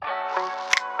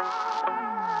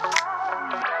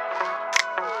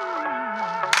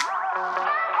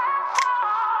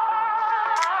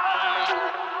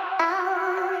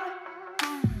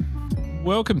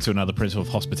Welcome to another Principle of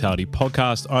Hospitality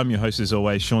podcast. I'm your host, as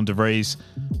always, Sean DeVries.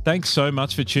 Thanks so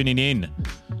much for tuning in.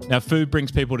 Now, food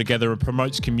brings people together and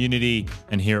promotes community,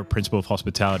 and here at Principle of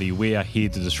Hospitality, we are here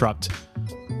to disrupt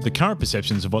the current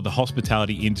perceptions of what the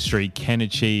hospitality industry can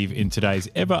achieve in today's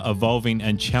ever-evolving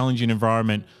and challenging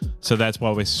environment. So that's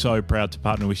why we're so proud to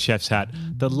partner with Chef's Hat,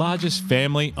 the largest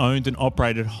family-owned and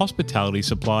operated hospitality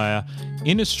supplier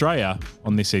in Australia,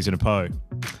 on this season of Poe.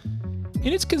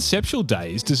 In its conceptual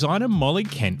days, designer Molly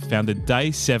Kent founded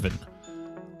Day 7,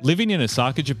 living in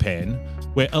Osaka, Japan,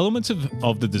 where elements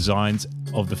of the designs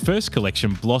of the first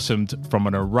collection blossomed from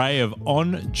an array of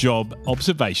on-job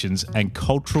observations and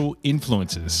cultural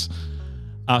influences.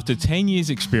 After 10 years'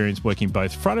 experience working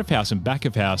both front of house and back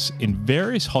of house in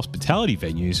various hospitality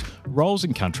venues, roles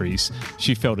and countries,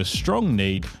 she felt a strong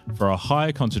need for a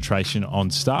higher concentration on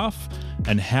staff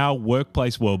and how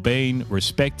workplace well-being,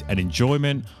 respect and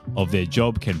enjoyment of their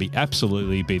job can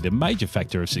absolutely be the major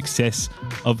factor of success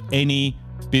of any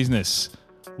business.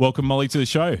 Welcome, Molly, to the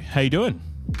show. How you doing?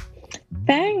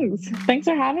 Thanks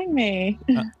for having me.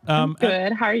 I'm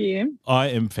good. How are you? I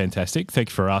am fantastic. Thank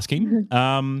you for asking.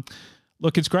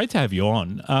 Look, it's great to have you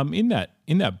on. In that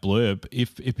blurb,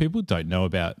 if people don't know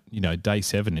about Day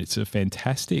 7, it's a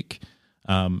fantastic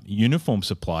uniform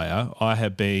supplier. I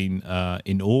have been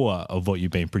in awe of what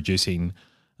you've been producing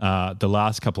the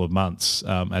last couple of months,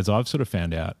 as I've sort of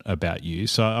found out about you.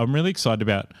 So I'm really excited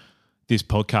about this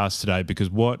podcast today because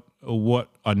what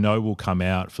I know will come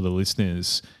out for the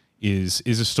listeners is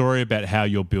a story about how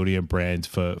you're building a brand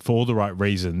for all the right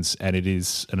reasons, and it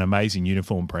is an amazing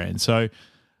uniform brand. So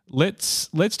let's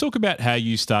talk about how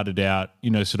you started out,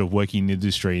 sort of working in the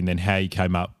industry, and then how you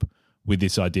came up with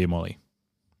this idea, Molly.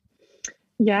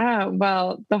 Yeah,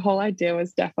 well, the whole idea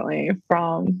was definitely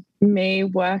from me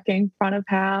working front of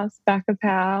house, back of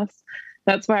house.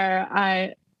 That's where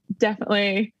I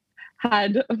definitely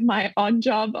had my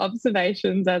on-job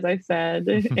observations, as I said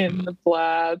in the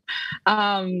blurb.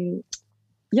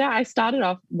 I started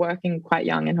off working quite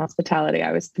young in hospitality.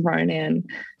 I was thrown in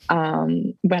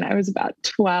when I was about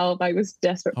 12. I was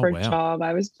desperate for a job.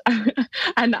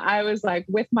 And I was like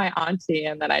with my auntie,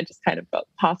 and then I just kind of got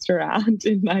passed around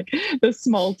in like the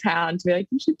small town to be like,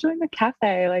 you should join the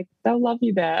cafe. Like they'll love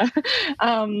you there.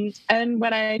 And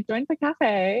when I joined the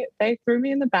cafe, they threw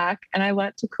me in the back, and I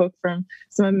learned to cook from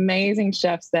some amazing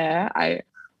chefs there. I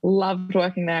loved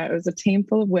working there. It was a team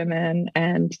full of women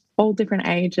and all different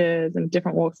ages and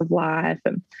different walks of life.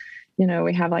 And,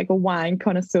 we have like a wine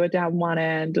connoisseur down one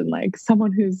end and like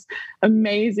someone who's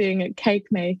amazing at cake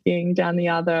making down the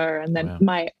other. And then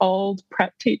my old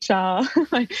prep teacher,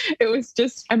 like it was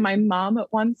just, and my mom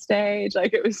at one stage,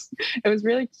 like it was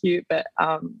really cute. But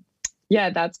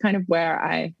that's kind of where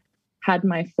I had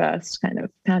my first kind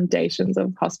of foundations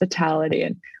of hospitality,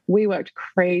 and we worked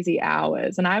crazy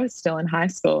hours, and I was still in high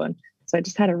school. And so I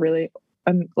just had a really,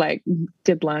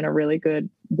 did learn a really good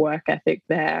work ethic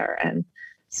there, and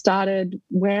started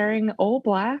wearing all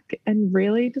black and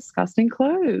really disgusting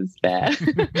clothes there.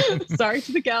 Sorry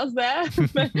to the girls there.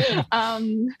 But,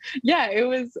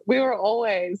 we were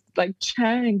always like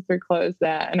churning through clothes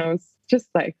there. And it was just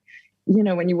like,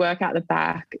 when you work out the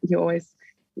back,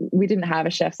 we didn't have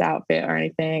a chef's outfit or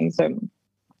anything. So,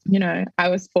 I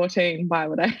was 14. Why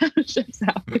would I have a chef's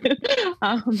outfit?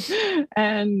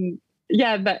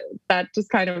 That just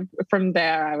kind of from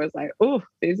there, I was like, oh,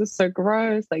 these are so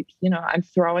gross. Like, I'm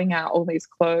throwing out all these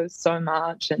clothes so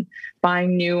much and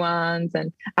buying new ones.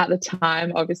 And at the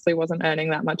time, obviously wasn't earning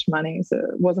that much money. So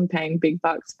wasn't paying big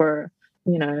bucks for,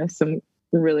 some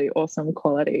really awesome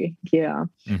quality gear.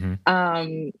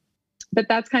 Mm-hmm. But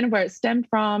that's kind of where it stemmed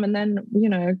from. And then,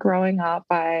 growing up,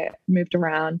 I moved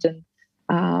around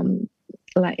and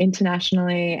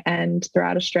internationally and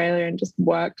throughout Australia, and just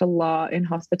worked a lot in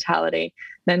hospitality.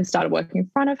 Then started working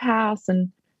front of house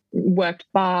and worked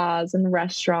bars and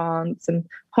restaurants and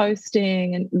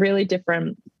hosting and really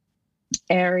different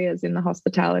areas in the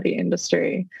hospitality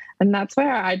industry. And that's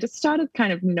where I just started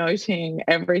kind of noting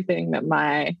everything that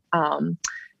my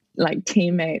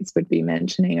teammates would be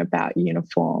mentioning about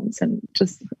uniforms, and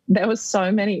just there was so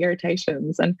many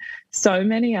irritations and so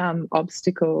many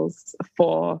obstacles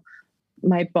for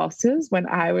my bosses when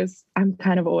I'm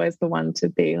kind of always the one to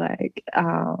be like,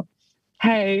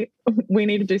 hey, we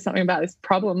need to do something about this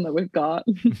problem that we've got.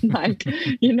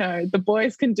 The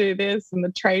boys can do this and the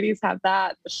tradies have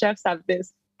that, the chefs have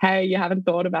this. Hey, you haven't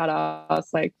thought about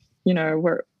us.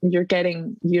 You're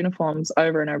getting uniforms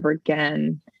over and over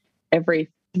again every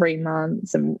 3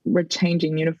 months, and we're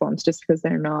changing uniforms just because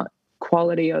they're not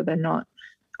quality or they're not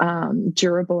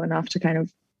durable enough to kind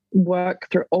of work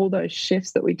through all those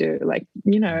shifts that we do. Like,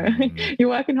 you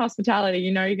work in hospitality,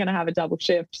 you're going to have a double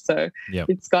shift. So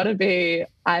it's got to be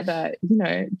either,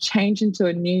 change into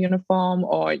a new uniform,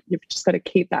 or you've just got to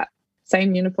keep that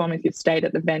same uniform if you've stayed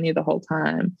at the venue the whole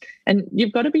time. And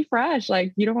you've got to be fresh.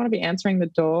 Like, you don't want to be answering the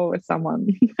door with someone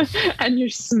and you're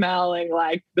smelling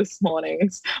like this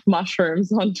morning's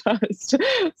mushrooms on toast.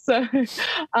 So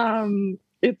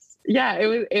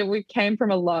it came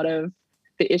from a lot of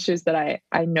the issues that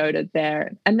I noted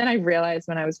there. And then I realized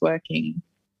when I was working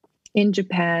in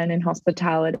Japan in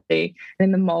hospitality and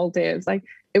in the Maldives, like,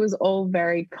 it was all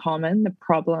very common, the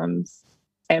problems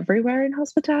everywhere in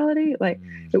hospitality. Like,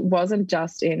 it wasn't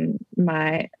just in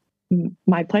my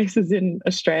places in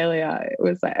Australia. It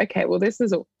was like, okay, well, this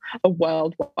is a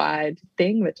worldwide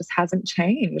thing that just hasn't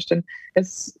changed. And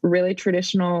it's really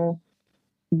traditional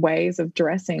ways of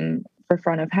dressing for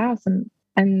front of house. And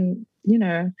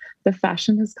the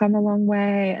fashion has come a long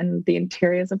way, and the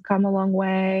interiors have come a long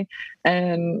way.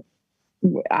 And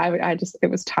it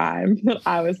was time that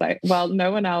I was like, well,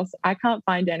 no one else, I can't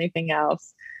find anything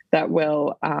else that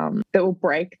will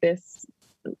break this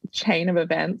chain of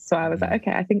events. So I was like,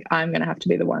 okay, I think I'm going to have to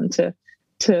be the one to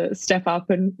step up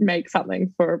and make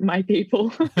something for my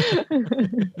people.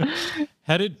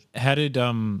 How did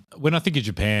when I think of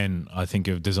Japan, I think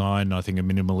of design, I think of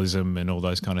minimalism and all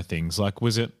those kind of things. Like,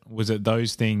 was it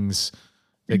those things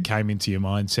that came into your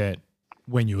mindset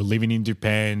when you were living in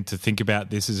Japan to think about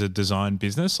this as a design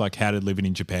business? Like, how did living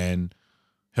in Japan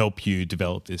help you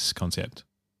develop this concept?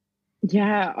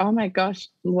 Yeah. Oh my gosh.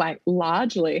 Like,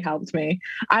 largely helped me.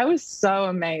 I was so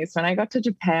amazed when I got to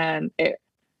Japan. It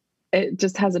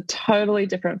just has a totally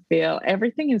different feel.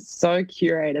 Everything is so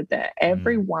curated there.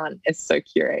 Everyone is so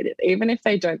curated. Even if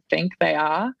they don't think they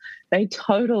are, they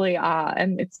totally are.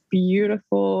 And it's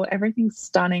beautiful. Everything's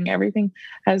stunning. Everything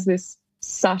has this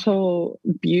subtle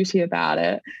beauty about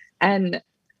it. And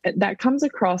that comes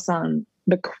across on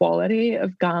the quality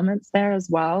of garments there as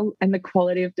well, and the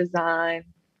quality of design.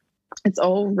 It's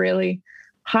all really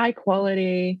high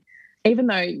quality, even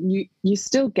though you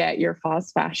still get your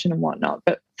fast fashion and whatnot.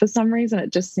 But for some reason,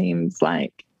 it just seems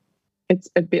like it's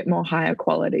a bit more higher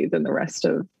quality than the rest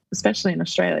of, especially in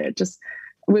Australia. It just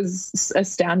was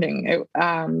astounding.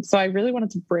 So I really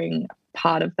wanted to bring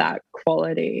part of that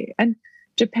quality. And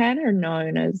Japan are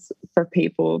known as for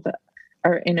people that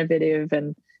are innovative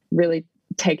and really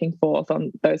taking forth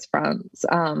on those fronts.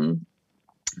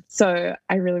 So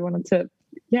I really wanted to,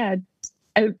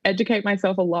 educate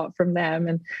myself a lot from them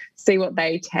and see what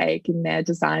they take in their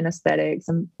design aesthetics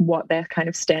and what their kind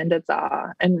of standards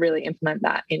are, and really implement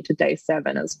that into Day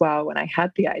 7 as well when I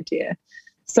had the idea.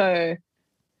 So,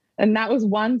 and that was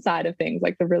one side of things,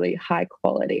 like the really high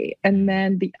quality. And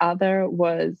then the other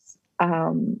was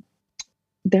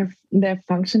their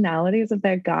functionalities of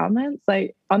their garments.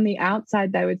 Like, on the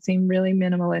outside, they would seem really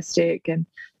minimalistic and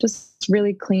just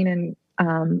really clean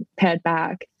and pared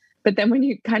back. But then when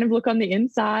you kind of look on the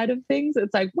inside of things,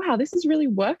 it's like, wow, this is really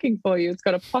working for you. It's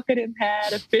got a pocket in there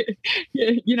to fit,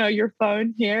 your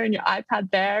phone here and your iPad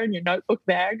there and your notebook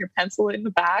there and your pencil in the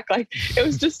back. Like, it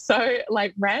was just so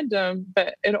like random,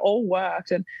 but it all worked.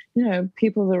 And,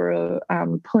 people that were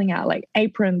pulling out like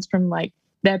aprons from like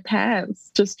their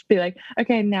pants just to be like,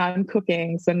 okay, now I'm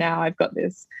cooking. So now I've got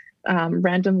this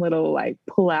random little like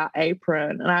pull out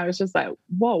apron. And I was just like,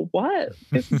 whoa, what?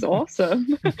 This is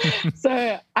awesome.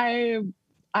 So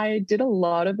I did a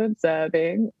lot of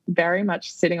observing, very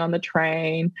much sitting on the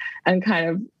train and kind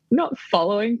of not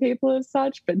following people as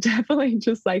such, but definitely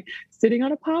just like sitting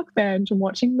on a park bench and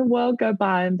watching the world go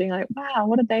by and being like, wow,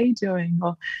 what are they doing?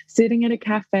 Or sitting in a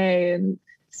cafe and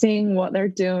seeing what they're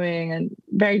doing, and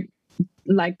very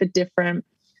like the different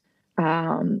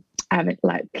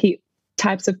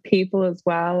types of people as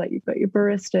well. Like, you've got your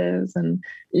baristas, and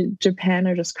Japan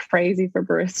are just crazy for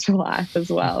barista life as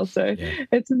well. So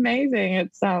it's amazing.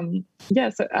 It's so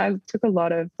I took a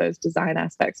lot of those design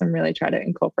aspects and really try to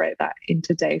incorporate that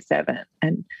into Day 7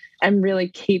 and really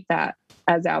keep that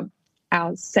as our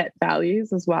set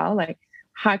values as well. Like,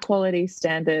 high quality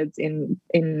standards in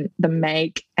the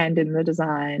make and in the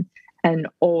design, and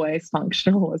always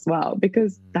functional as well,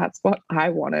 because that's what I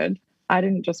wanted. I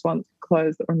didn't just want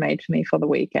clothes that were made for me for the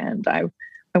weekend. I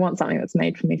want something that's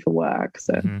made for me for work.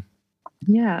 So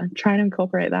try and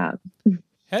incorporate that.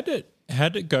 How did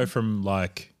it go from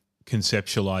like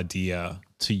conceptual idea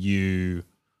to you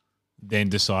then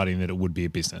deciding that it would be a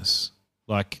business?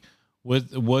 Like,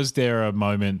 was there a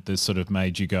moment that sort of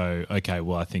made you go, okay,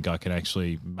 well, I think I can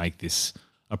actually make this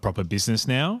a proper business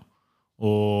now?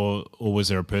 or was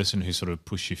there a person who sort of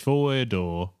pushed you forward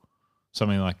or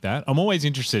something like that? I'm always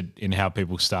interested in how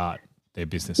people start their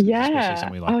businesses, especially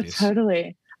something like this.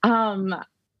 Totally.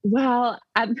 Well,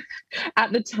 at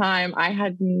the time, I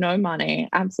had no money,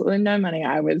 absolutely no money.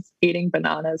 I was eating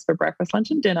bananas for breakfast,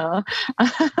 lunch, and dinner.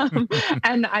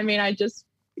 And I mean, I just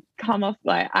come off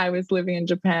I was living in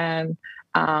Japan,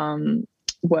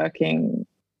 working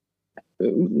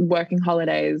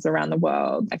holidays around the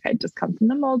world. Like I'd just come from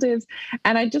the Maldives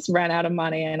and I just ran out of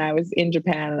money and I was in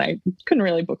Japan and I couldn't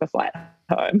really book a flight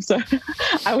home. So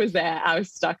I was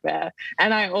stuck there.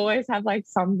 And I always have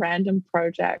some random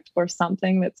project or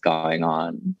something that's going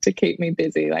on to keep me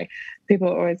busy. Like people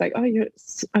are always like, oh,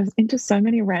 I was into so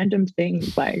many random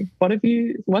things. Like,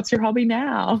 what's your hobby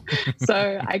now?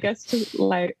 So I guess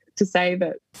to say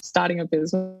that starting a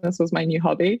business was my new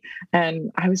hobby.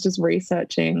 And I was just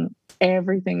researching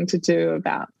everything to do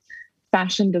about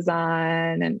fashion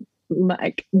design. And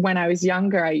when I was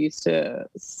younger, I used to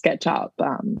sketch up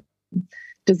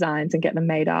designs and get them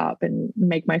made up and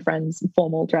make my friends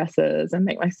formal dresses and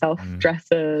make myself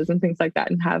dresses and things like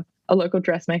that and have a local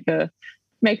dressmaker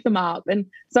make them up. And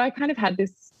so I kind of had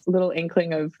this little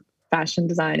inkling of fashion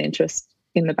design interest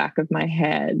in the back of my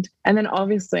head. And then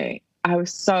obviously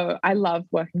I love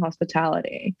working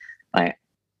hospitality.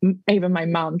 Even my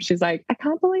mum, she's like, I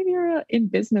can't believe you're in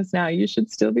business now. You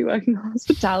should still be working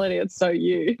hospitality. It's so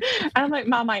you. And I'm like,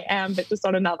 Mum, I am, but just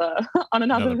on another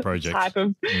project. Type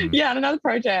of, on another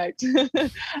project.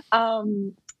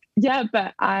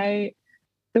 But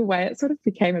the way it sort of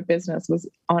became a business was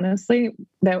honestly,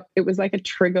 it was like a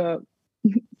trigger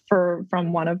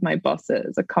from one of my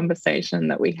bosses, a conversation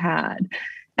that we had.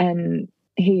 And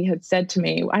he had said to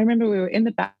me, I remember we were in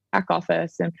the back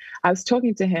office and I was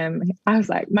talking to him. I was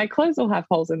like, my clothes all have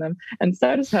holes in them and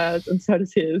so does hers and so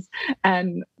does his.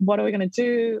 And what are we going to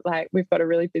do? We've got a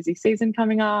really busy season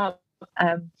coming up.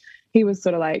 He was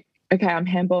sort of like, okay, I'm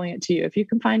handballing it to you. If you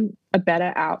can find a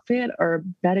better outfit or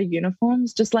better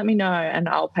uniforms, just let me know and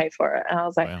I'll pay for it. And I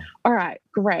was like, wow. All right,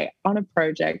 great, on a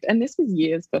project. And this was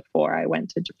years before I went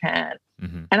to Japan.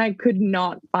 And I could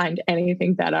not find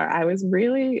anything better. I was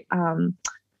really,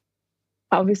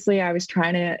 obviously I was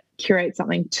trying to curate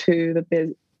something to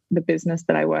the business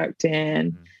that I worked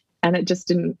in. And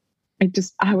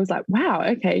I was like, wow,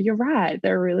 okay, you're right.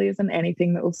 There really isn't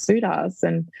anything that will suit us.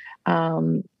 And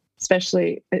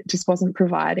especially it just wasn't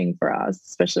providing for us,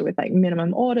 especially with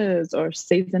minimum orders or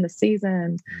season to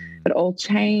season. It all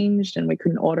changed and we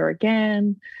couldn't order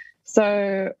again.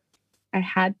 So I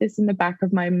had this in the back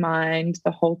of my mind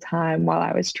the whole time while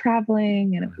I was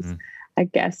traveling. And it was, I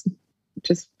guess,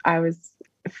 just I was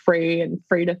free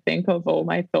to think of all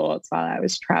my thoughts while I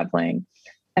was traveling.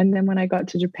 And then when I got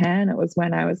to Japan, it was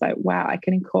when I was like, wow, I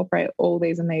can incorporate all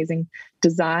these amazing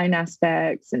design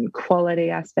aspects and quality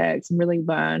aspects and really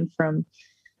learn from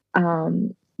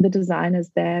the designers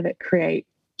there that create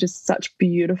just such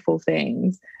beautiful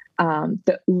things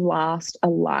that last a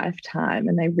lifetime.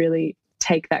 And they really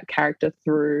take that character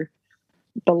through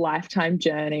the lifetime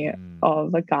journey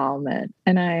of a garment.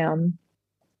 And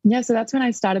so that's when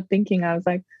I started thinking, I was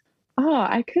like, oh,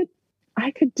 I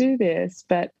could do this,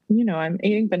 but I'm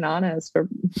eating bananas for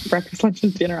breakfast, lunch,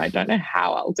 and dinner. I don't know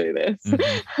how I'll do this.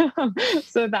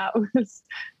 So that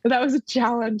was a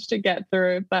challenge to get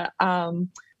through. But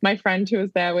my friend who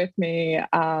was there with me,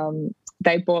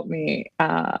 they bought me.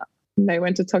 They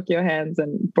went to Tokyo Hands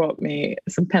and brought me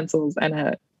some pencils and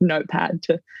a notepad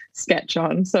to sketch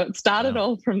on. So it started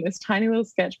all from this tiny little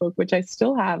sketchbook, which I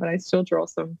still have, and I still draw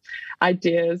some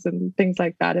ideas and things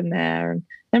like that in there.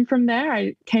 And from there,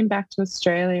 I came back to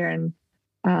Australia and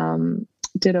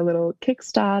did a little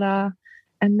Kickstarter,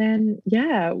 and then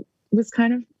was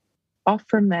kind of off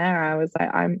from there. I was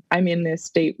like, I'm in this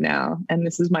deep now, and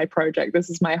this is my project. This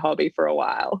is my hobby for a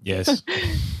while. Yes.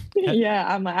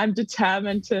 I'm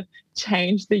determined to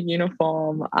change the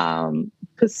uniform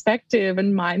perspective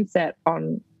and mindset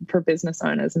for business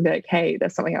owners and be like, hey,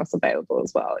 there's something else available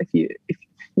as well. If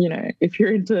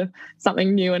you're into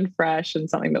something new and fresh and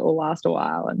something that will last a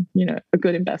while and, a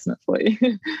good investment for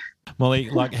you. Molly,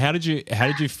 how did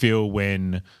you feel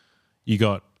when you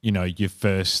got, your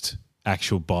first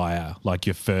actual buyer,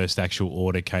 your first actual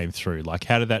order came through?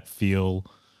 How did that feel?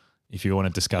 If you want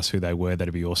to discuss who they were,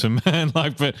 that'd be awesome.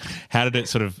 But how did it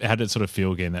sort of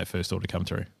feel getting that first order come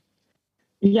through?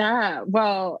 Yeah,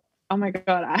 well, oh my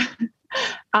God.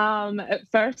 At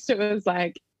first it was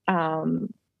like,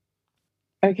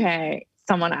 okay,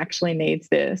 someone actually needs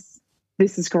this.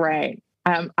 This is great.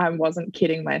 I wasn't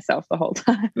kidding myself the whole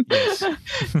time. Yes.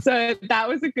 So that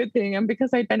was a good thing. And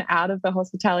because I'd been out of the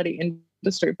hospitality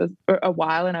industry for a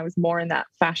while, and I was more in that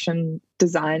fashion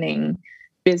designing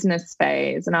business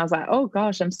phase. And I was like, oh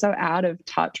gosh, I'm so out of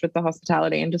touch with the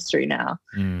hospitality industry now.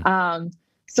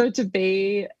 So to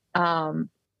be,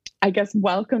 I guess,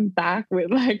 welcome back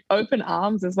with like open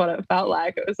arms is what it felt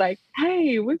like. It was like,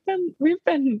 hey, we've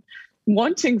been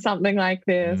wanting something like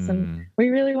this, and we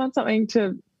really want something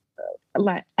to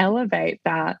like elevate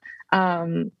that,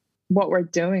 what we're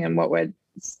doing and what we're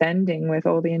spending with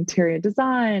all the interior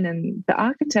design and the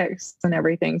architects and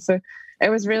everything. So it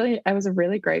was a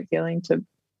really great feeling to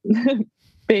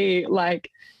be like,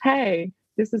 hey,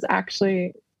 this is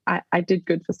actually, I did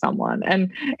good for someone.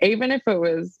 And even if it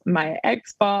was my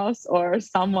ex-boss or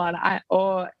someone,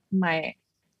 or my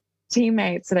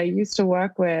teammates that I used to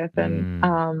work with,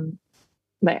 and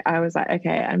like I was like,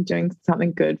 okay, I'm doing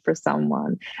something good for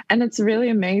someone. And it's really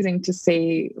amazing to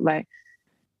see like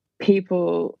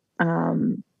people,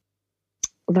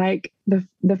 like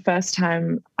the first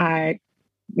time I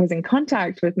was in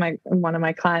contact with one of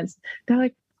my clients, they're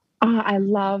like, oh, I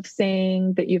love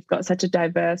seeing that you've got such a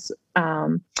diverse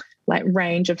like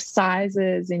range of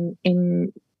sizes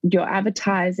in your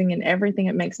advertising and everything.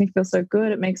 It makes me feel so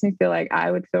good. It makes me feel like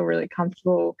I would feel really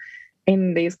comfortable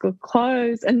in these good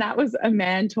clothes. And that was a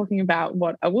man talking about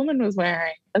what a woman was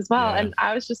wearing as well. Yeah. And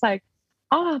I was just like,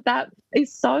 oh, that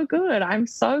is so good. I'm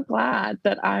so glad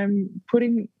that I'm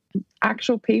putting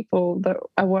actual people that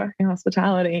are working in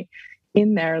hospitality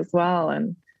in there as well.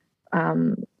 And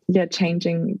yeah,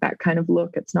 changing that kind of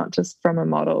look. It's not just from a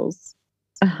model's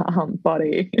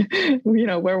body,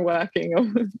 we're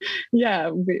working.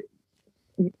 Yeah, we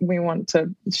want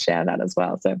to share that as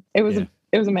well. So it was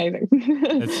amazing.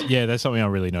 That's something I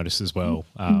really noticed as well,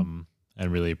 and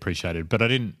really appreciated. But I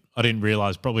didn't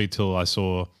realize probably till I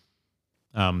saw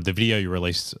the video you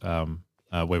released when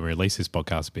we released this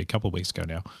podcast, it'd be a couple of weeks ago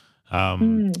now.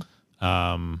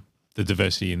 The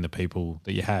diversity in the people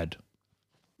that you had.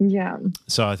 Yeah.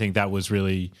 So I think that was just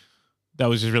really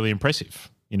impressive.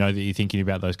 That you're thinking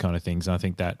about those kind of things. And I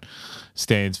think that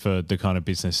stands for the kind of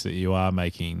business that you are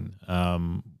making,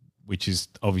 which is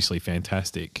obviously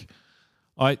fantastic.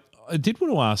 I did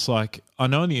want to ask, like, I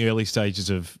know in the early stages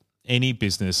of any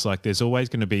business, like there's always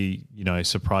going to be,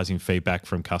 surprising feedback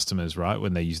from customers, right?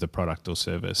 When they use the product or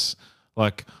service.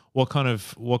 Like what kind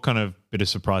of bit of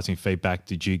surprising feedback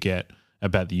did you get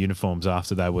about the uniforms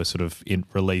after they were sort of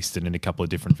released and in a couple of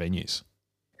different venues?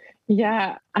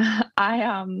 Yeah,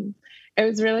 it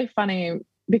was really funny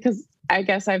because I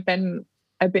guess I've been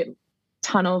a bit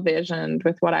tunnel visioned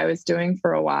with what I was doing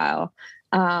for a while,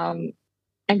 and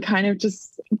kind of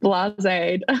just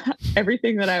blased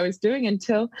everything that I was doing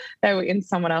until they were in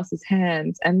someone else's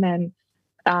hands. And then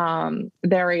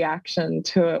their reaction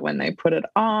to it when they put it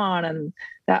on, and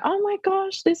that, oh my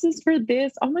gosh, this is for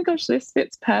this. Oh my gosh, this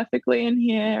fits perfectly in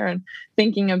here. And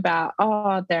thinking about,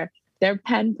 their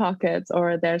pen pockets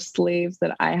or their sleeves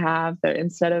that I have, that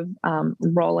instead of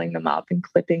rolling them up and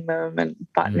clipping them and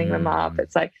buttoning them up,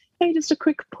 it's like, hey, just a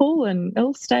quick pull and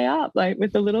it'll stay up, like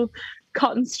with a little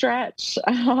cotton stretch.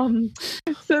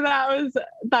 So that was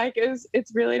like,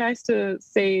 it's really nice to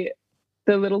see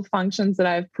the little functions that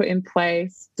I've put in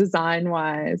place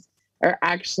design-wise are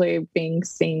actually being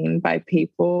seen by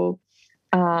people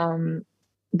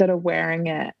that are wearing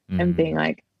it and being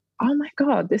like, oh my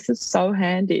God, this is so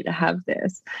handy to have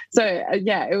this. So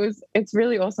yeah, it's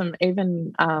really awesome.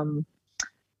 Even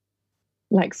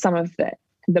like some of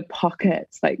the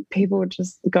pockets, like people were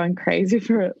just going crazy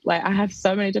for it. Like I have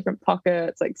so many different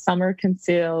pockets, like some are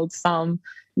concealed, some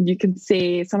you can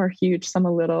see, some are huge, some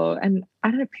are little. And I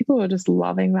don't know, people were just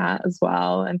loving that as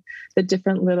well. And the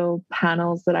different little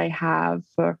panels that I have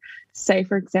for, say,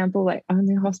 for example, like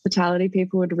only hospitality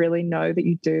people would really know that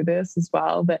you do this as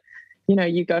well. But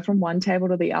you go from one table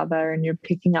to the other and you're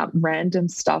picking up random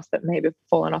stuff that maybe have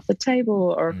fallen off the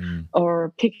table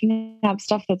or picking up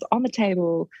stuff that's on the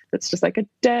table that's just like a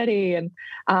dirty, and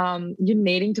you're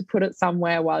needing to put it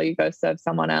somewhere while you go serve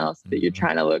someone else, but you're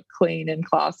trying to look clean and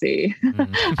classy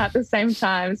at the same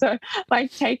time. So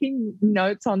like taking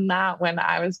notes on that when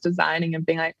I was designing and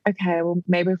being like, okay, well,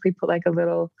 maybe if we put like a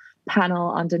little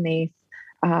panel underneath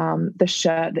the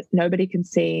shirt that nobody can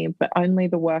see, but only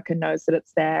the worker knows that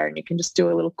it's there, and you can just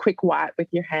do a little quick wipe with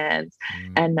your hands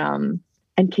and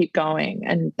keep going.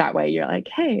 And that way you're like,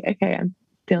 hey, okay, I'm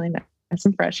feeling nice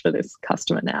and fresh for this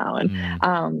customer now.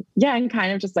 And and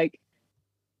kind of just like,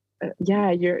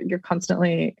 you're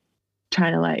constantly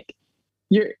trying to like,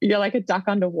 you're like a duck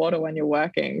underwater when you're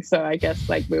working. So I guess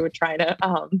like we were trying to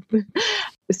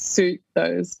suit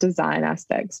those design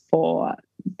aspects for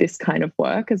this kind of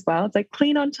work as well. It's like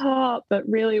clean on top, but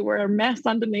really we're a mess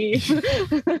underneath.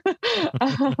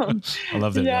 I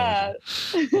love that.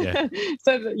 Yeah.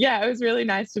 So yeah, it was really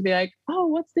nice to be like, oh,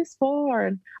 what's this for?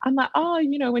 And I'm like, oh,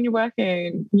 when you're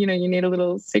working, you need a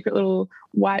little secret little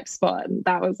wipe spot. And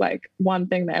that was like one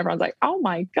thing that everyone's like, oh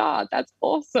my God, that's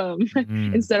awesome.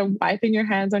 Instead of wiping your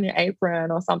hands on your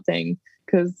apron or something,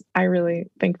 because I really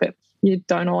think that you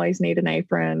don't always need an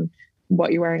apron.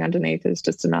 What you're wearing underneath is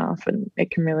just enough, and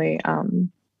it can really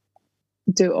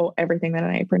do everything that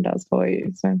an apron does for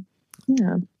you. So,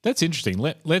 yeah. That's interesting.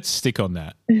 Let's stick on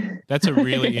that. That's a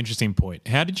really interesting point.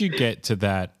 How did you get to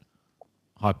that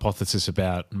hypothesis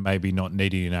about maybe not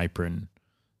needing an apron,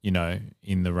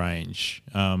 in the range?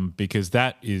 Because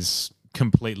that is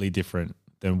completely different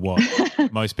than what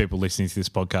most people listening to this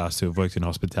podcast who have worked in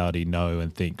hospitality know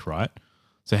and think, right?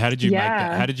 So how did you make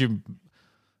that? How did you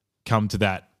come to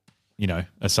that,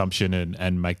 assumption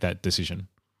and make that decision?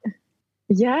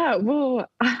 Yeah, well,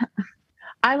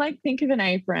 I think of an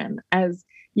apron as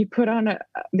you put on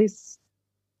this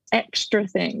extra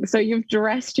thing. So you've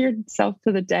dressed yourself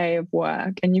for the day of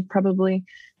work, and you probably,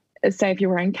 say if you're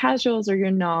wearing casuals or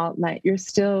you're not, like you've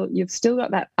still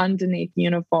got that underneath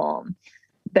uniform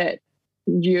that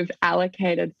you've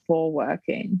allocated for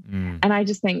working. And I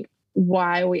just think,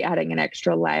 why are we adding an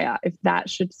extra layer if that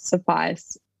should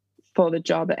suffice for the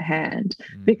job at hand?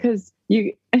 Because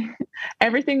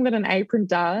everything that an apron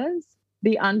does,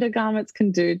 the undergarments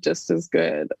can do just as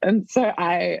good. And so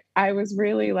I was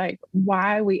really like,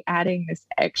 why are we adding this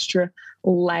extra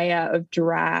layer of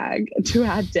drag to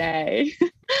our day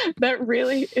that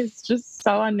really is just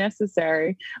so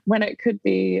unnecessary, when it could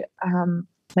be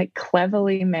like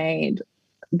cleverly made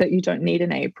that you don't need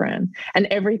an apron, and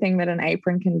everything that an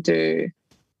apron can do,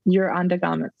 your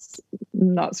undergarments,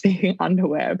 not speaking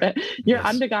underwear, but your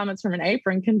undergarments from an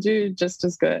apron can do just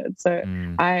as good. So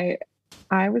I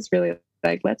was really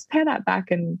like, let's pare that back.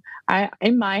 And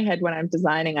in my head, when I'm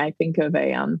designing, I think of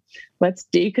let's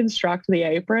deconstruct the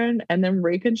apron and then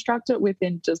reconstruct it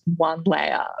within just one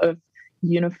layer of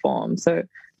uniform. So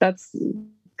that's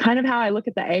kind of how I look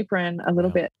at the apron a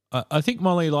little bit. I think,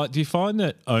 Molly, do you find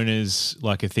that owners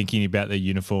are thinking about their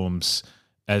uniforms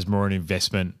as more an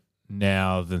investment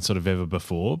now than sort of ever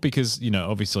before? Because,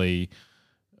 obviously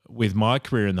with my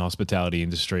career in the hospitality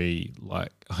industry, I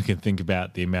can think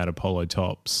about the amount of polo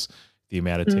tops, the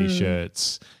amount of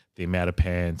T-shirts, the amount of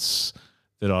pants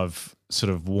that I've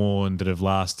sort of worn that have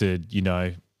lasted,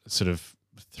 sort of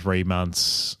 3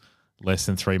 months, less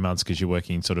than 3 months, because you're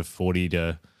working sort of 40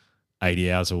 to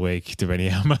 80 hours a week, depending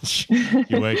how much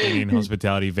you're working in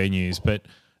hospitality venues. But,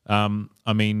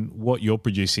 what you're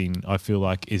producing, I feel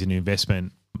like, is an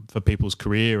investment for people's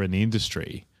career in the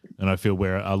industry. And I feel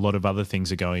where a lot of other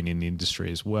things are going in the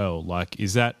industry as well. Do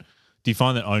you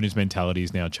find that owners' mentality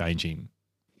is now changing?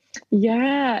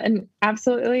 Yeah, and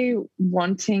absolutely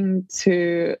wanting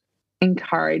to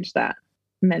encourage that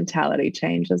mentality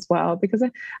change as well, because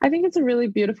I think it's a really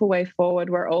beautiful way forward.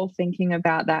 We're all thinking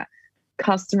about that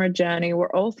customer journey.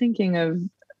 We're all thinking of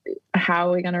how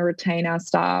are we going to retain our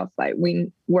staff? Like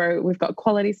we've got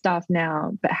quality staff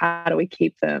now, but how do we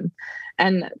keep them?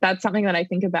 And that's something that I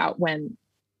think about when,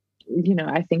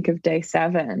 I think of day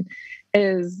 7,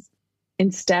 is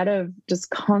instead of just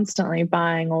constantly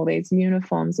buying all these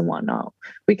uniforms and whatnot,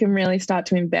 we can really start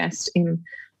to invest in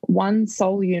one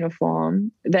sole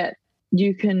uniform that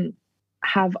you can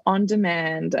have on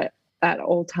demand at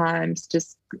all times,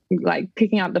 just like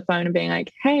picking up the phone and being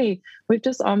like, hey, we've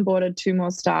just onboarded 2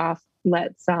 more staff.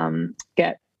 Let's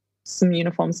get some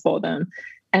uniforms for them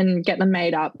and get them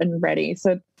made up and ready.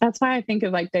 So that's why I think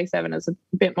of day 7 as a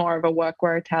bit more of a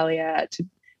workwear atelier, to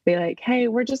be like, hey,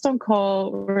 we're just on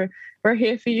call. We're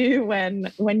here for you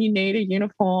when you need a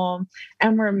uniform,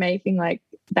 and we're making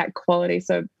that quality.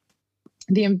 So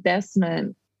the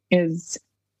investment is,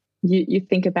 you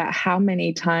think about how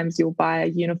many times you'll buy a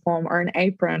uniform or an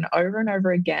apron over and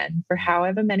over again for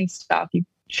however many staff you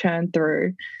churn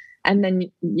through. And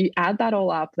then you add that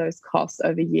all up, those costs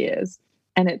over years,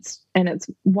 and it's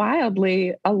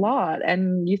wildly a lot.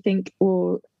 And you think,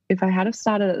 well, if I had have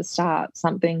started at the start,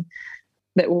 something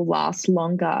that will last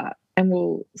longer and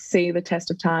will see the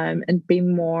test of time and be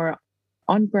more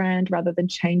on brand rather than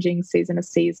changing season to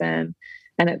season.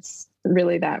 And it's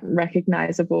really that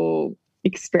recognizable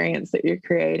experience that you're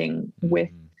creating with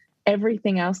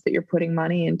everything else that you're putting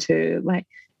money into. Like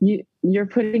you're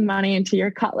putting money into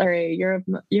your cutlery, your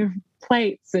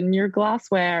plates and your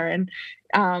glassware and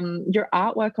your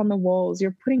artwork on the walls.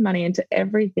 You're putting money into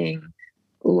everything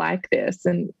like this,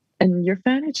 and your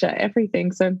furniture,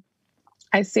 everything. So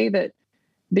I see that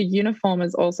the uniform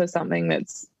is also something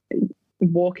that's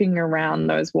walking around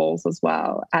those walls as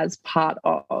well as part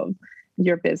of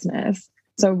your business.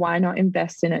 So why not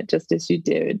invest in it just as you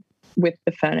did with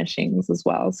the furnishings as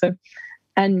well? So,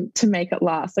 and to make it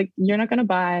last, like you're not going to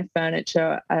buy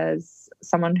furniture as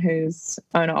someone who's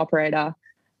owner operator,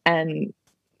 and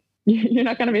you're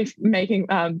not going to be making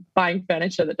buying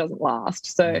furniture that doesn't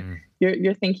last. So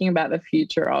you're thinking about the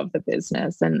future of the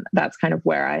business, and that's kind of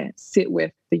where I sit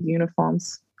with the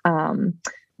uniforms.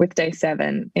 With Day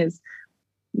 7 is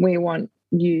we want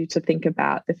you to think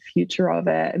about the future of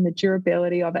it and the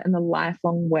durability of it and the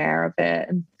lifelong wear of it,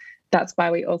 and that's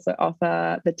why we also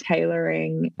offer the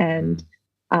tailoring and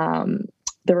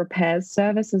the repairs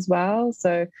service as well.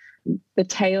 So the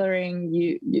tailoring,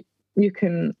 you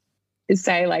can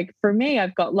say, like, for me,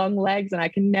 I've got long legs and I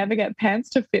can never get pants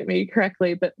to fit me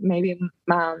correctly, but maybe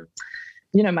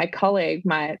my colleague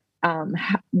might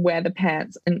wear the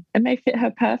pants and it may fit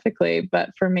her perfectly, but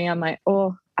for me, I'm like,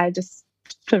 oh, I just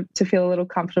to feel a little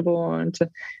comfortable and to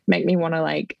make me want to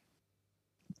like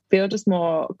feel just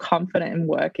more confident in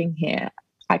working here,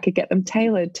 I could get them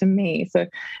tailored to me. So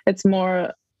it's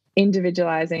more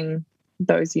individualizing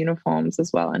those uniforms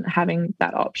as well, and having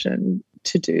that option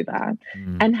to do that,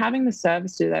 and having the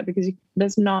service do that, because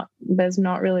there's not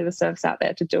really the service out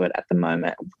there to do it at the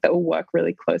moment that will work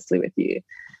really closely with you.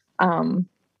 And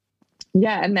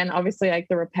then obviously like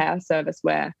the repair service,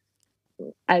 where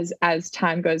as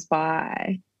time goes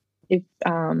by, if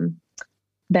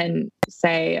then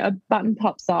say a button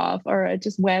pops off or it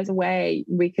just wears away,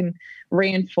 we can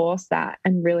reinforce that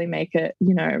and really make it,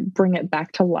 bring it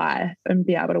back to life and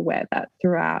be able to wear that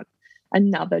throughout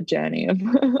another journey of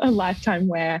a lifetime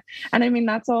wear. And I mean,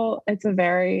 that's all, it's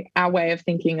our way of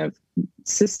thinking of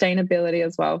sustainability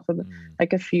as well for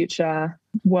like a future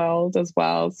world as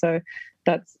well. So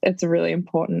it's a really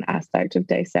important aspect of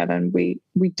Day 7. We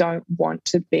don't want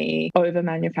to be over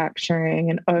manufacturing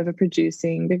and over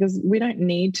producing, because we don't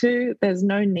need to. There's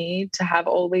no need to have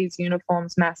all these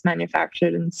uniforms mass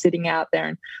manufactured and sitting out there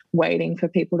and waiting for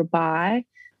people to buy.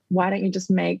 Why don't you just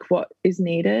make what is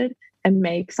needed and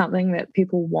make something that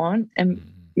people want and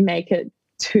make it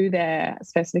to their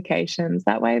specifications?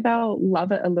 That way they'll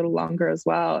love it a little longer as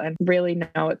well and really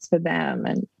know it's for them.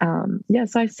 And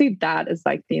so I see that as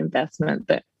like the investment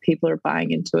that people are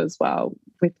buying into as well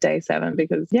with Day 7,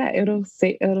 because it'll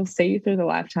see you through the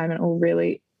lifetime, and it will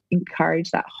really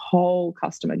encourage that whole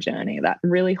customer journey, that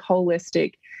really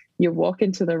holistic. You walk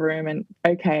into the room and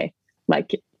okay,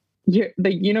 like the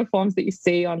uniforms that you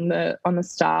see on the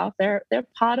staff, they're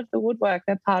part of the woodwork.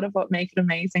 They're part of what make it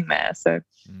amazing there. So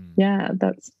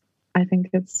I think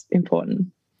it's important.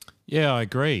 Yeah, I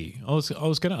agree. I was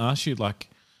going to ask you, like,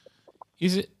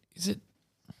 is it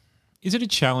a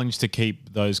challenge to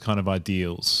keep those kind of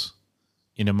ideals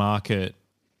in a market,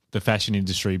 the fashion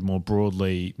industry more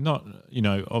broadly? Not,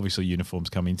 obviously uniforms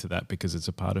come into that because it's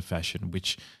a part of fashion,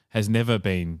 which has never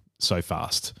been so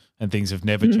fast, and things have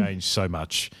never changed so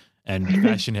much. And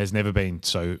fashion has never been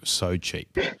so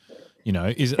cheap.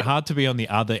 Is it hard to be on the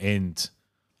other end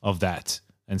of that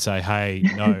and say, hey,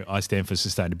 no, I stand for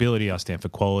sustainability, I stand for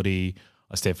quality,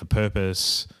 I stand for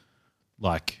purpose,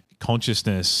 like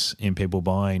consciousness in people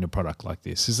buying a product like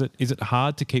this? Is it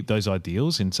hard to keep those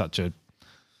ideals in such a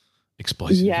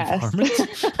explosive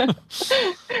environment?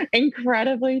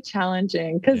 Incredibly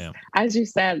challenging, because as you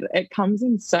said, it comes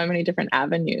in so many different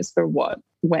avenues for what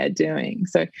we're doing.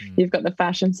 So you've got the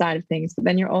fashion side of things, but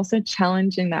then you're also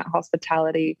challenging that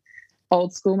hospitality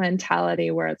old school mentality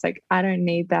where it's like, I don't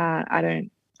need that,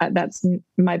 that's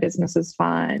my business is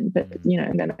fine, but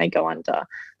and then they go under.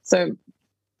 So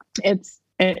it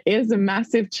is a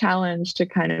massive challenge to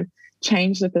kind of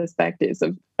change the perspectives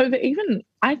of even,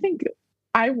 I think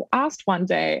I asked one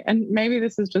day, and maybe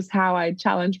this is just how I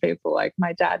challenge people, like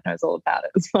my dad knows all about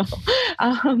it as well.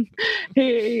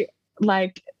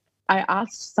 I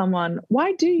asked someone,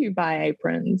 why do you buy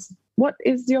aprons? What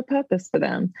is your purpose for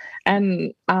them?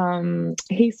 And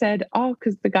he said, oh,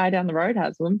 because the guy down the road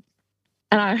has them.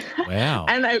 And wow.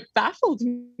 And it baffled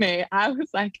me. I was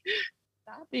like,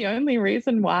 that's the only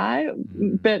reason why?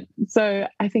 But so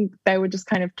I think they were just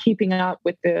kind of keeping up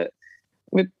with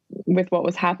what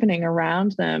was happening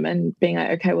around them and being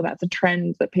like, okay, well, that's a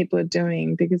trend that people are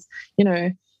doing, because,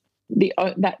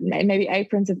 that maybe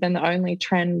aprons have been the only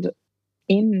trend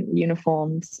in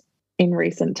uniforms in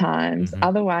recent times.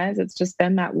 Otherwise, it's just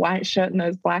been that white shirt and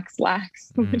those black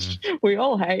slacks, which we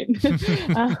all hate. So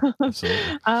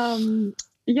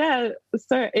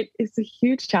it's a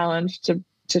huge challenge to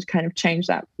kind of change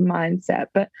that mindset.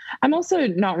 But I'm also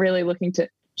not really looking to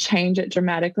change it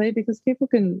dramatically, because people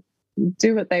can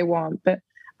do what they want. But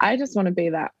I just want to be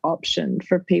that option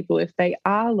for people if they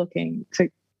are looking to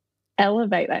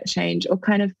elevate that change or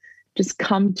kind of just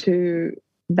come to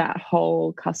that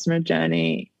whole customer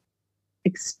journey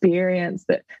experience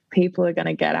that people are going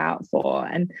to get out for.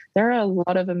 And there are a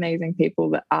lot of amazing people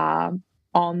that are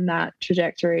on that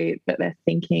trajectory, that they're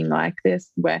thinking like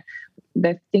this, where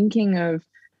they're thinking of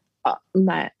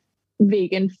like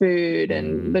vegan food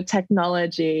and the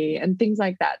technology and things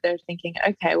like that. They're thinking,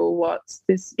 okay, well, what's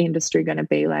this industry going to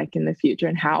be like in the future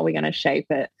and how are we going to shape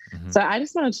it? So I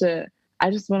just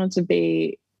wanted to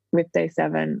be with Day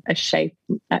 7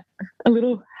 a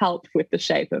little help with the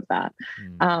shape of that.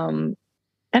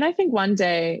 And I think one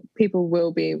day people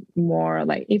will be more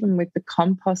like, even with the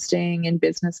composting in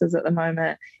businesses at the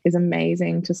moment is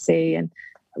amazing to see, and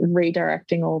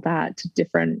redirecting all that to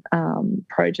different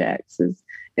projects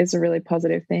is a really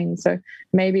positive thing. So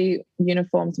maybe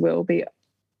uniforms will be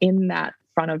in that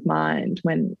front of mind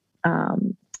when,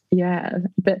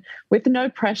 but with no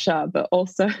pressure, but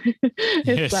also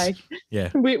it's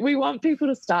we want people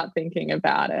to start thinking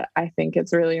about it. I think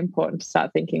it's really important to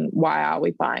start thinking, why are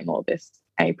we buying all this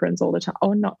aprons all the time?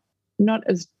 Or not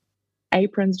as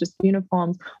aprons, just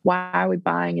uniforms. Why are we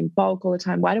buying in bulk all the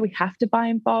time? Why do we have to buy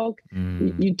in bulk?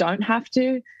 You don't have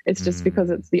to. It's just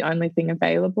because it's the only thing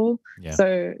available.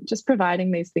 So just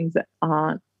providing these things that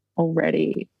aren't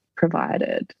already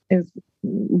provided is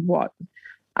what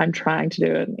I'm trying to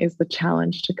do, and is the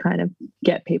challenge to kind of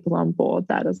get people on board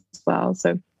that as well.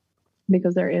 So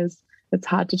because it's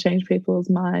hard to change people's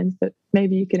minds, but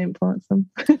maybe you can influence them.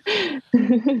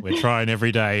 We're trying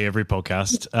every day, every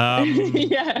podcast.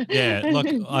 Look,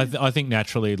 I think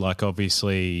naturally, like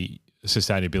obviously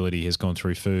sustainability has gone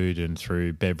through food and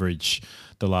through beverage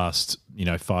the last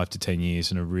 5 to 10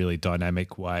 years in a really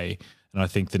dynamic way. And I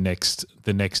think the next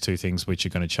two things which are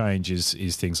going to change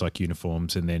is things like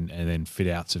uniforms and then fit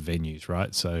outs of venues,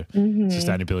 right? So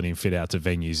sustainability and fit outs of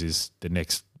venues is the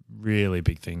next really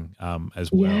big thing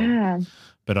as well. Yeah.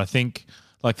 But I think,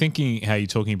 like, thinking how you're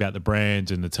talking about the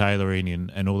brand and the tailoring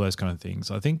and all those kind of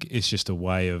things, I think it's just a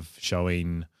way of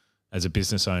showing as a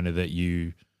business owner that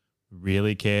you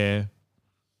really care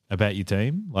about your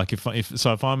team. Like if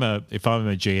I'm a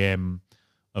GM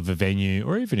of a venue,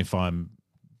 or even if I'm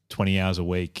 20 hours a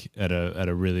week at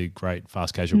a really great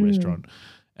fast casual restaurant,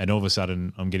 and all of a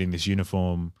sudden I'm getting this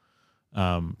uniform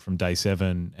from Day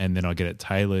 7, and then I get it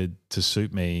tailored to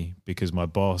suit me because my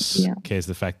boss cares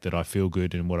the fact that I feel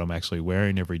good in what I'm actually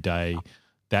wearing every day,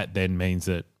 that then means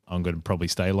that I'm going to probably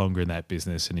stay longer in that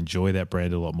business and enjoy that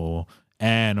brand a lot more,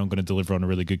 and I'm going to deliver on a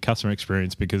really good customer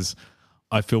experience because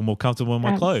I feel more comfortable in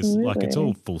my clothes. Like, it's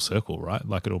all full circle, right?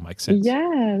 Like, it all makes sense.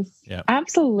 Yes. Yeah.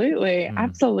 Absolutely.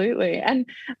 Absolutely. And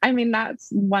I mean, that's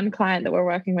one client that we're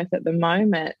working with at the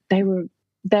moment.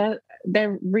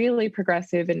 They're really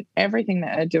progressive in everything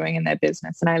that they're doing in their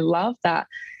business. And I love that.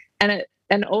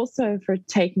 And also for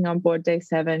taking on board Day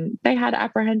 7, they had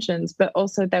apprehensions, but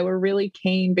also they were really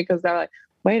keen because they're like,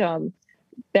 wait on,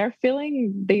 they're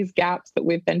filling these gaps that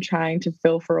we've been trying to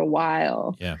fill for a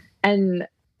while. Yeah. And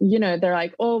they're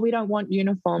like, oh, we don't want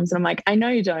uniforms. And I'm like, I know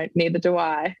you don't, neither do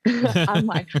I. I'm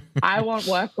like, I want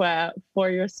workwear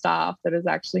for your staff that is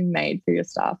actually made for your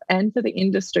staff and for the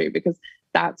industry, because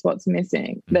that's what's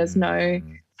missing. There's no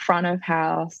front of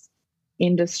house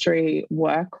industry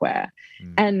workwear.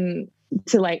 And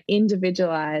to like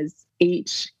individualize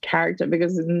each character,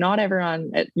 because not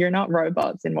everyone, you're not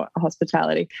robots in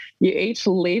hospitality. You each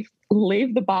leave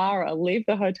the bar or leave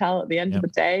the hotel at the end of the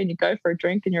day, and you go for a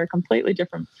drink, and you're a completely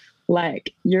different,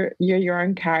 like you're your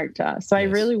own character. So I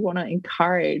really want to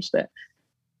encourage that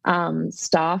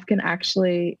staff can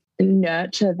actually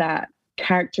nurture that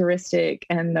characteristic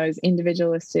and those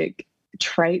individualistic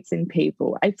traits in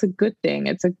people. It's a good thing.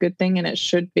 It's a good thing, and it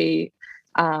should be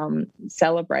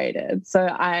celebrated. So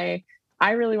I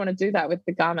really want to do that with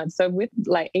the garments. So with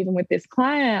even with this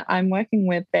client I'm working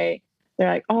with, they're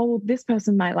like, oh, well, this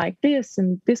person might like this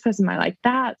and this person might like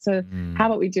that. So how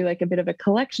about we do like a bit of a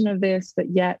collection of this, but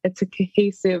yet it's a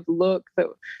cohesive look that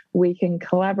we can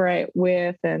collaborate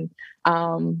with and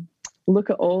look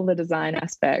at all the design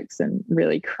aspects and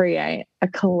really create a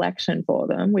collection for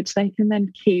them, which they can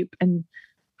then keep and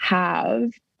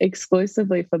have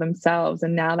exclusively for themselves.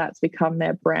 And now that's become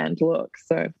their brand look.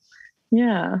 So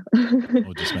yeah.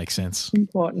 It just makes sense.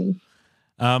 Important.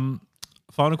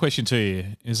 Final question to you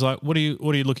is like, what are you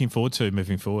looking forward to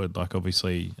moving forward? Like,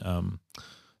 obviously,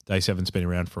 Day 7's been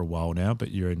around for a while now, but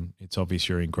it's obvious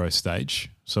you're in growth stage.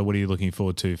 So what are you looking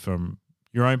forward to from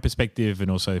your own perspective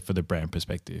and also for the brand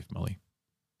perspective, Molly?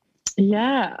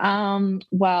 Yeah.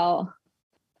 Well,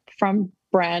 from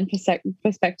brand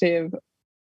perspective,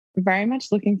 very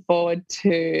much looking forward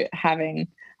to having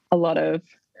a lot of,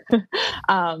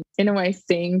 in a way,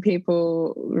 seeing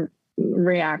people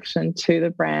reaction to the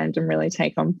brand and really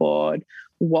take on board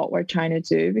what we're trying to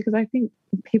do, because I think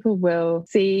people will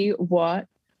see what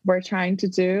we're trying to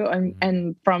do.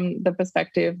 And from the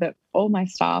perspective that all my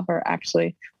staff are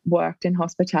actually worked in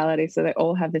hospitality, so they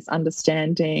all have this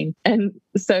understanding. And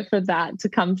so for that to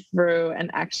come through and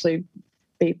actually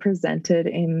be presented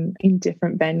in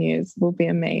different venues will be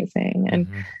amazing. And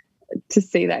to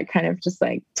see that kind of just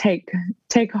like take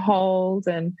hold,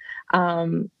 and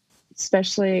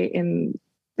especially in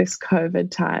this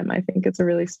COVID time, I think it's a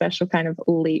really special kind of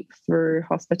leap through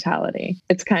hospitality.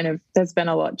 It's kind of, there's been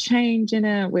a lot of change in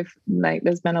it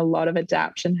there's been a lot of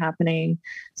adaptation happening.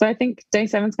 So I think Day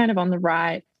 7's kind of on the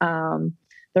right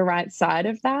side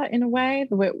of that in a way.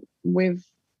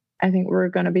 I think we're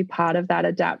going to be part of that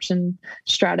adaptation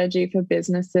strategy for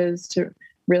businesses to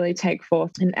really take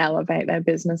forth and elevate their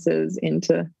businesses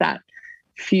into that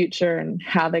future and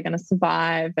how they're going to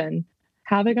survive and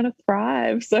how they're going to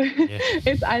thrive. So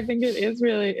I think it's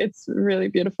really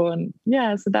beautiful. And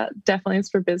so that definitely is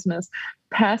for business.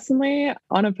 Personally,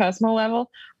 on a personal level,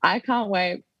 I can't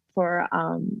wait for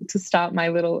to start my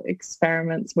little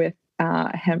experiments with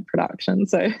hemp production.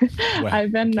 So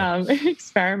I've been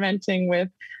experimenting with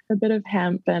a bit of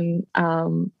hemp, and I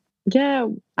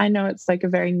know it's like a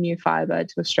very new fiber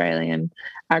to Australian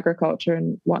agriculture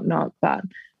and whatnot, but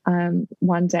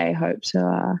one day hope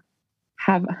to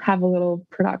have a little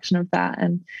production of that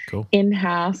and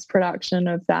in-house production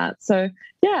of that. So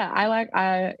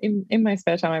in my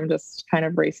spare time, I'm just kind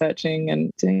of researching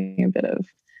and doing a bit of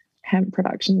hemp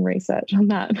production research on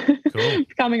that.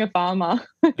 Becoming a farmer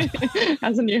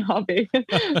as a new hobby.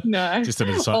 No, just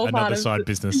another side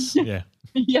business.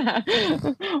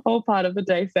 All part of the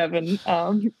Day 7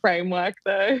 framework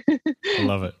though. I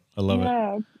love it.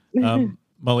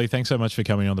 Molly, thanks so much for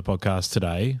coming on the podcast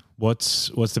today. What's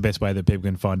the best way that people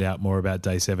can find out more about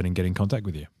Day 7 and get in contact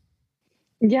with you?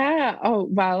 Yeah. Oh,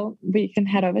 well, we can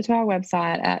head over to our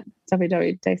website at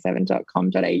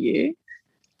www.day7.com.au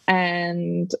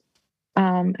and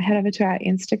head over to our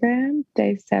Instagram,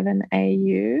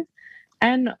 Day7AU,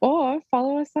 or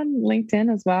follow us on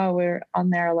LinkedIn as well. We're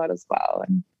on there a lot as well.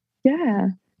 And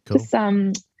just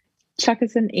chuck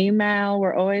us an email.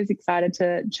 We're always excited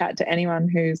to chat to anyone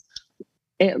who's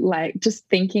just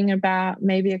thinking about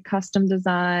maybe a custom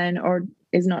design or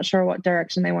is not sure what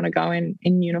direction they want to go in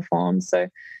uniform. So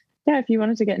if you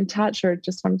wanted to get in touch or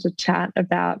just wanted to chat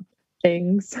about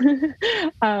things,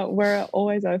 we're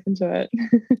always open to it.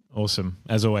 Awesome.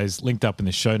 As always, linked up in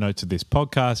the show notes of this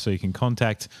podcast so you can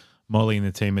contact Molly and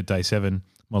the team at Day 7.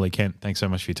 Molly Kent, thanks so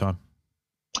much for your time.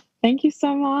 Thank you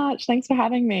so much. Thanks for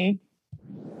having me.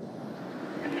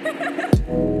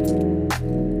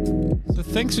 So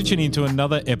thanks for tuning into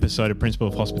another episode of Principle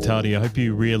of Hospitality. I hope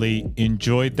you really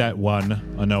enjoyed that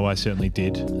one. I know I certainly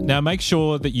did. Now make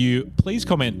sure that you please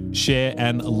comment, share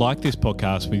and like this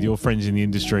podcast with your friends in the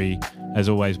industry. As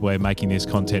always, we're making this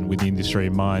content with the industry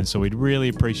in mind, so we'd really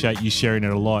appreciate you sharing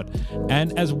it a lot.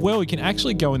 And as well, you can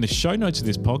actually go in the show notes of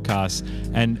this podcast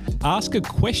and ask a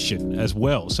question as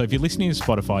well. So if you're listening to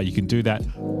Spotify, you can do that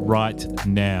right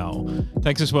now.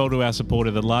 Thanks as well to our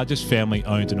supporter, the largest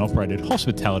family-owned and operated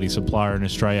hospitality supplier in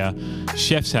Australia,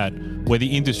 Chef's Hat, where the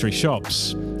industry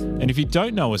shops. And if you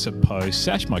don't know us at Post,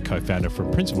 Sash, my co-founder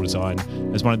from Principle Design,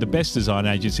 is one of the best design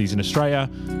agencies in Australia.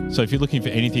 So if you're looking for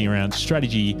anything around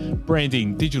strategy,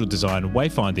 branding, digital design,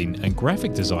 wayfinding and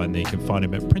graphic design, then you can find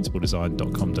him at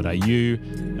principledesign.com.au,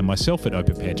 and myself at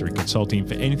Open Pantry Consulting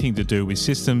for anything to do with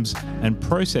systems and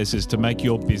processes to make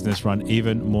your business run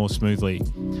even more smoothly.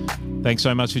 Thanks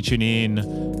so much for tuning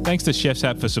in. Thanks to Chef's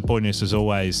Hat for supporting us as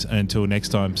always. And until next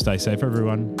time, stay safe,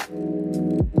 everyone.